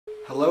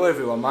Hello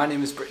everyone, my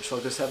name is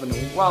Humongous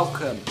and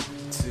welcome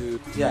to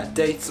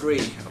day 3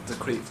 of the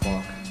Creek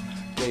vlog.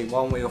 Day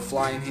 1 we were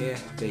flying here,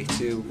 day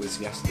 2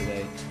 was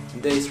yesterday,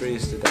 and day 3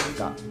 is today.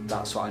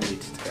 That's what I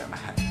needed to get in my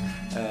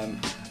head.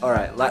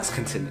 Alright, let's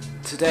continue.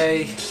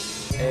 Today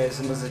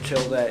is another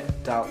chill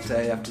out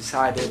day. I've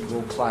decided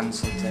we'll plan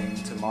something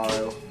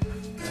tomorrow,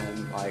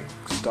 like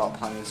start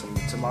planning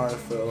something tomorrow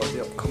for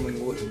the upcoming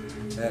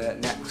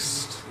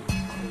next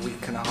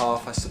week and a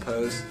half I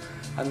suppose,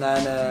 and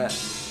then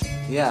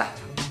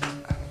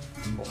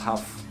we'll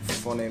have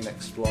fun and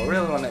explore. I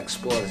really want to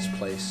explore this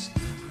place,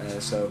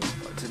 so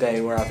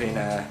today we're having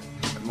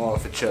more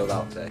of a chilled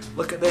out day.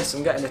 Look at this,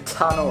 I'm getting a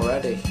tan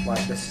already.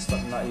 Like, this is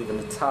not even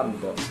a tan,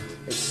 but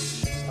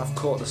I've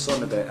caught the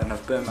sun a bit and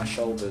I've burnt my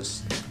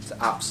shoulders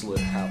to absolute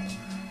hell,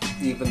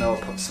 even though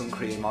I put sun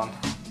cream on.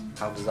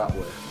 How does that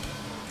work?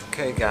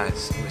 Okay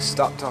guys, we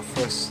stopped off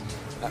first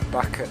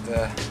back at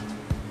the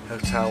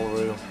hotel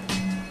room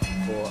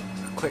for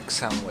a quick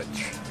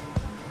sandwich.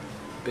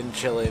 Been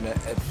chilling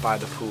by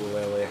the pool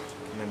earlier,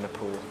 and in the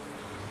pool,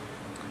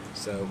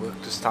 so we'll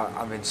just start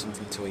having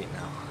something to eat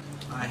now.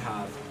 I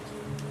have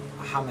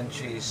a ham and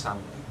cheese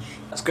sandwich.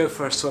 Let's go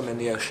for a swim in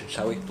the ocean,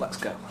 shall we? Let's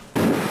go.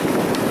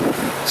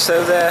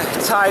 So the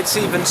tide's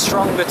even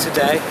stronger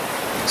today,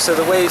 so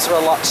the waves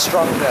are a lot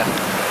stronger,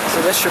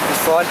 so this should be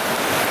fun.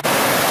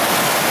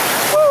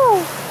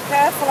 Woo!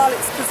 Careful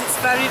Alex, because it's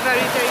very,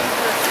 very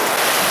dangerous.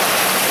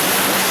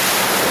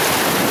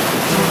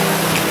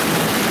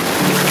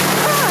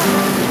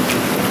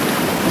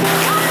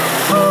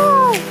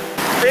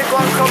 Big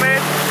one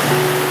coming.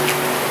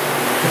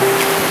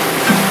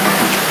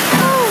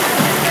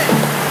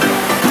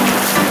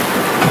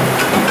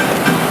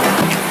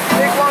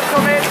 Big one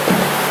coming.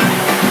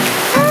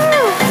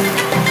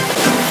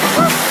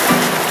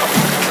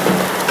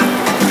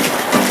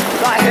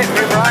 That hit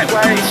me right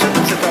where he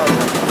shouldn't have done.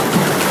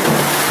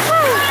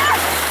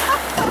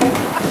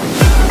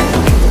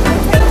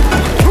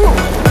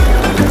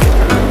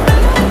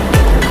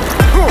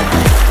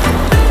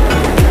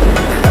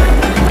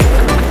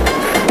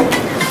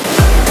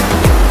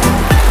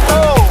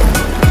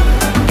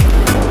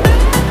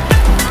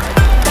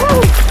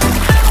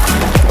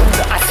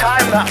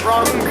 That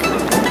wrong.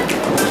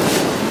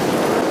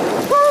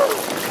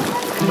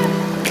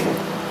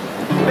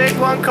 Big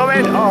one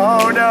coming.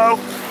 Oh no.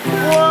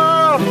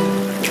 Whoa.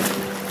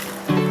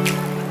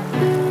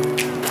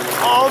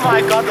 Oh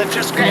my god, they're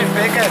just getting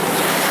bigger.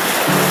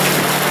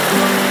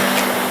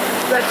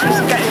 They're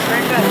just getting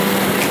bigger.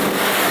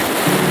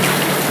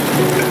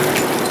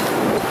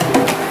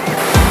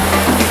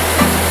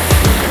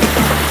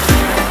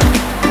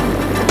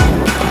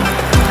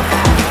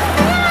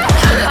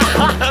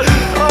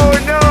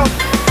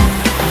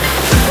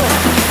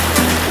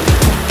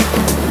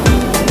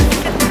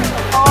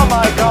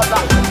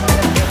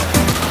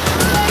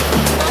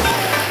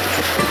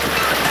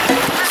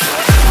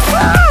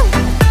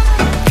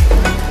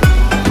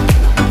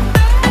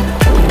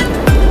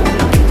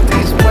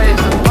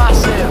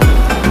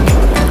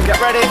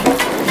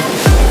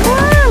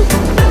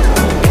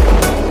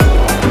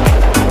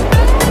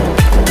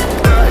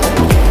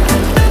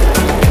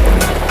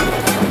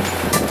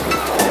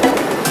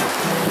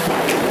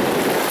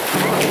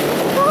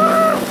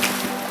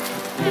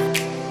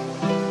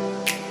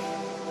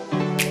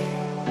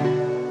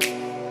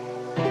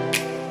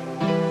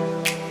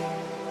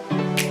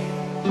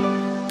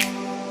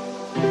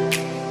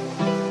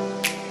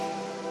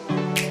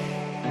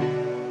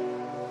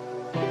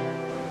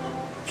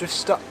 Just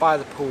stopped by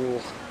the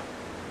pool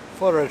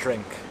for a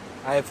drink.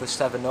 I have the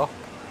 7-Up.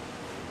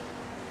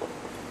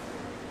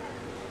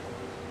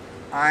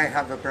 I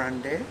have a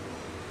brandy.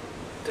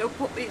 Don't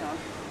put me on.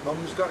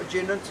 Mum's got a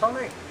gin and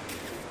tonic.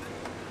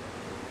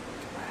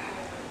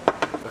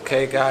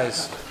 Okay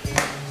guys,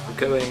 we're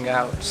going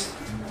out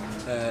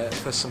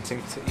for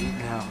something to eat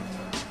now.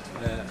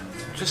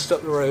 Just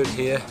up the road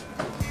here,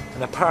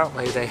 and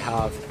apparently they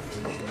have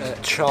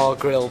char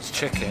grilled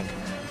chicken.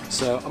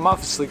 So I'm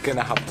obviously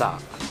gonna have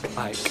that.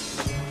 Like,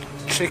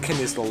 chicken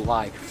is the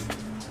life.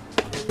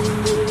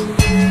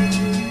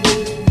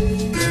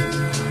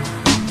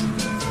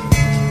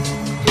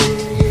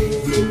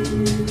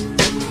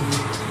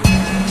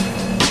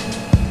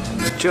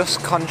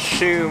 Just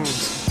consumed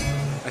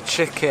a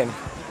chicken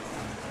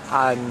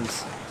and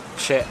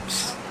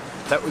chips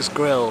that was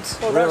grilled.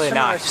 Oh, really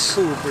nice.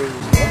 Cool breeze.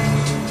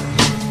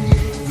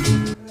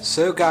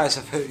 So guys,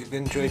 I hope you've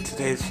enjoyed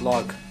today's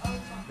vlog.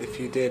 If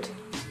you did,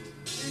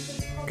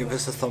 give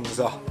us a thumbs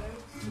up.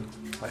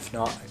 If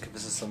not, give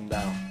us a thumb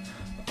down.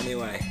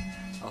 Anyway,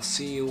 I'll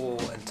see you all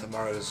in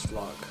tomorrow's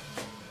vlog.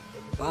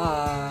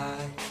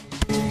 Bye!